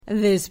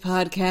This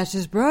podcast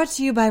is brought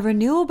to you by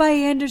Renewal by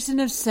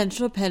Andersen of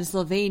Central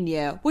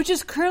Pennsylvania, which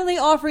is currently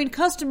offering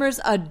customers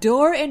a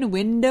door and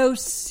window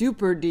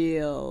super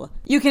deal.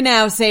 You can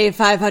now save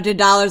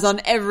 $500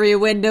 on every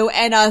window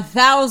and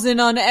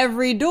 $1,000 on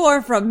every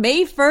door from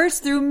May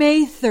 1st through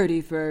May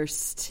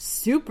 31st.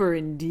 Super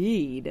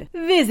indeed.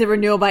 Visit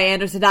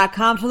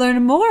renewalbyandersen.com to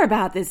learn more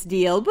about this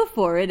deal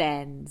before it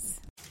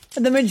ends.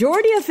 The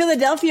majority of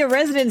Philadelphia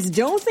residents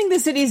don't think the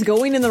city's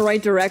going in the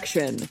right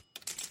direction.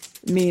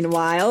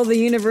 Meanwhile, the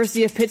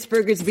University of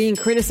Pittsburgh is being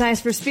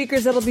criticized for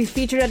speakers that'll be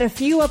featured at a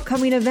few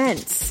upcoming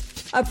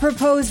events. A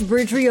proposed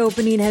bridge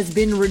reopening has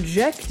been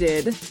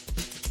rejected.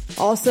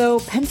 Also,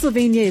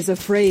 Pennsylvania is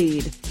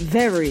afraid,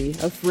 very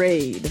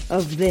afraid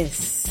of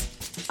this.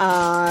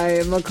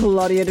 I'm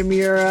Claudia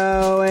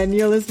DeMuro, and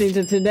you're listening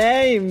to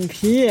Today in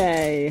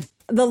PA.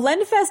 The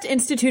Lenfest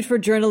Institute for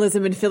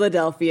Journalism in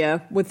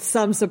Philadelphia, with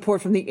some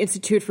support from the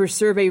Institute for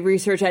Survey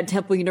Research at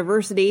Temple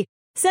University,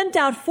 sent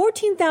out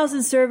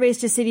 14,000 surveys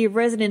to city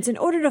residents in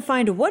order to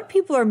find what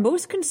people are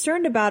most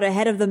concerned about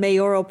ahead of the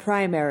mayoral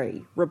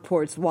primary,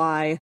 reports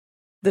Why.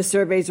 The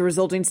survey's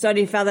resulting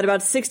study found that about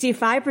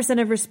 65%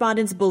 of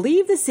respondents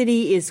believe the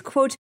city is,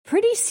 quote,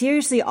 pretty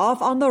seriously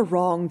off on the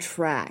wrong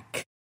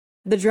track.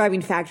 The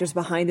driving factors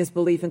behind this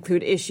belief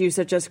include issues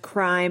such as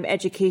crime,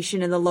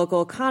 education, and the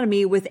local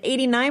economy, with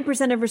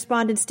 89% of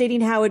respondents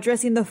stating how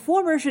addressing the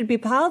former should be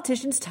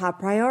politicians' top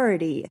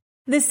priority.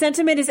 This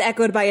sentiment is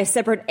echoed by a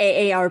separate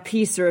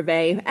AARP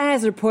survey,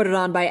 as reported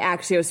on by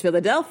Axios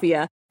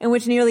Philadelphia, in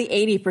which nearly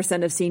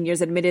 80% of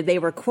seniors admitted they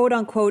were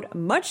quote-unquote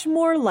much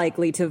more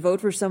likely to vote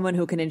for someone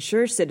who can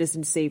ensure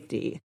citizen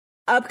safety.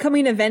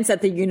 Upcoming events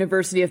at the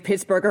University of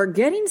Pittsburgh are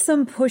getting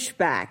some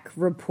pushback,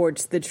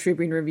 reports the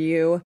Tribune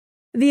Review.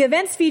 The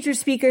events feature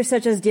speakers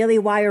such as Daily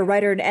Wire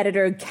writer and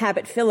editor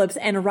Cabot Phillips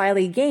and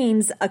Riley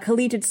Gaines, a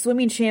collegiate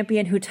swimming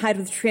champion who tied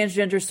with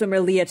transgender swimmer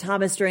Leah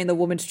Thomas during the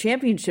Women's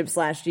Championships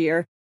last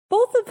year,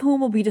 both of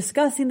whom will be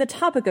discussing the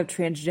topic of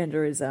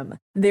transgenderism.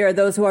 There are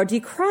those who are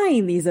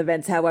decrying these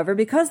events, however,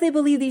 because they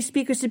believe these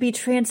speakers to be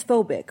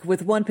transphobic,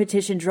 with one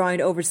petition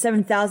drawing over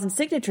 7,000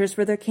 signatures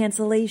for their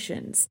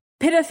cancellations.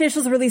 Pitt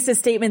officials released a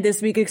statement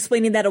this week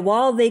explaining that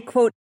while they,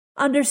 quote,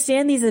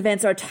 understand these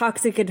events are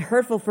toxic and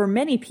hurtful for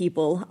many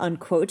people,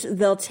 unquote,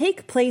 they'll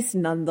take place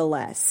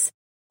nonetheless.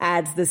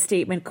 Adds the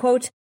statement,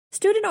 quote,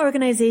 student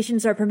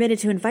organizations are permitted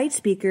to invite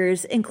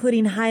speakers,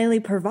 including highly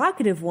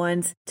provocative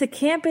ones, to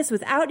campus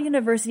without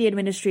university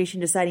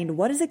administration deciding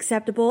what is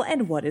acceptable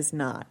and what is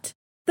not.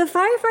 The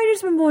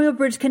Firefighters Memorial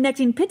Bridge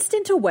connecting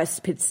Pittston to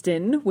West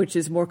Pittston, which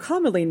is more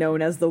commonly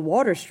known as the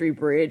Water Street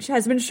Bridge,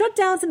 has been shut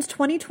down since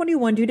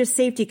 2021 due to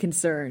safety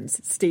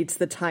concerns, states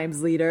the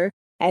Times leader.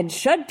 And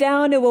shut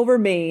down it will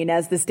remain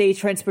as the state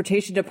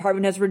transportation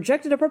department has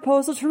rejected a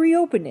proposal to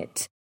reopen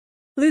it.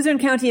 Luzerne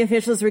County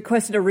officials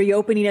requested a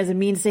reopening as a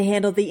means to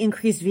handle the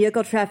increased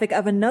vehicle traffic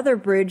of another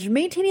bridge,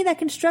 maintaining that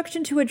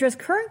construction to address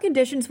current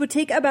conditions would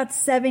take about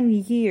 7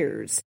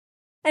 years.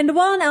 And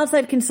while an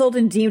outside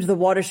consultant deemed the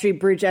Water Street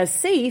Bridge as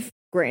safe,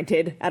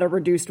 granted at a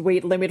reduced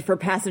weight limit for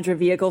passenger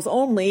vehicles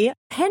only,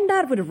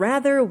 PennDOT would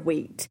rather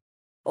wait.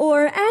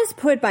 Or, as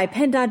put by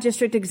PennDOT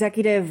District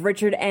Executive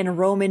Richard N.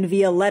 Roman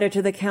via letter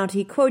to the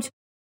county, quote,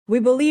 we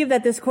believe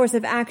that this course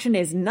of action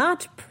is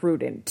not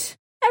prudent.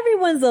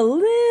 Everyone's a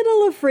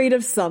little afraid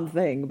of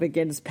something,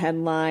 begins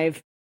Penn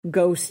Live.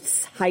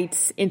 Ghosts,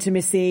 heights,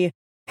 intimacy.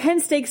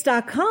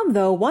 PennStakes.com,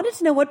 though, wanted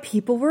to know what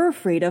people were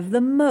afraid of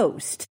the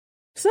most.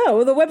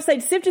 So, the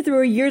website sifted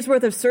through a year's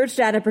worth of search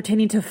data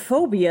pertaining to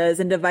phobias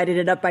and divided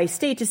it up by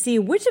state to see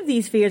which of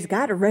these fears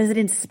got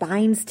residents'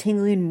 spines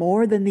tingling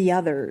more than the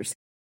others.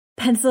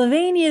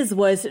 Pennsylvania's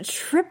was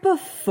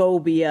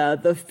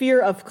trypophobia, the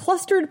fear of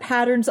clustered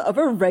patterns of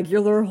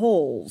irregular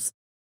holes.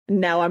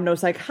 Now, I'm no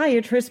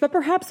psychiatrist, but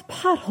perhaps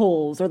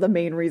potholes are the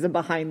main reason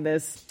behind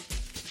this.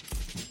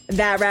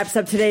 That wraps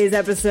up today's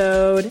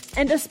episode,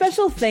 and a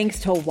special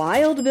thanks to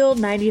Wild Bill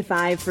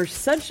 95 for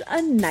such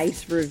a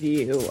nice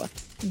review.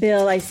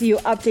 Bill, I see you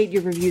update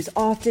your reviews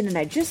often, and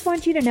I just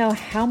want you to know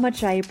how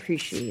much I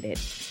appreciate it.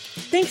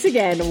 Thanks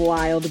again,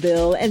 Wild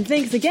Bill, and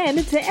thanks again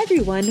to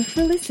everyone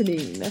for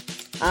listening.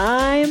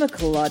 I'm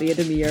Claudia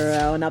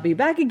DeMuro, and I'll be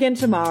back again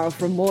tomorrow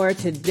for more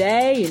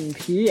Today in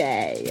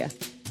PA.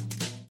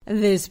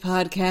 This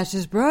podcast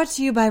is brought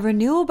to you by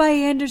Renewal by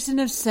Andersen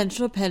of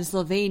Central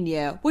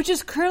Pennsylvania, which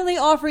is currently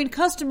offering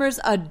customers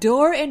a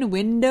door and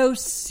window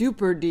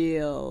super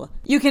deal.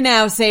 You can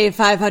now save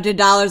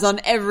 $500 on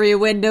every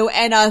window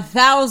and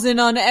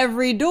 $1,000 on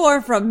every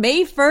door from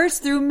May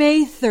 1st through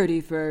May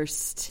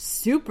 31st.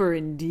 Super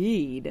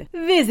indeed.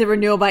 Visit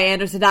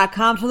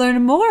renewalbyandersen.com to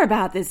learn more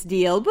about this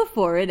deal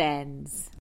before it ends.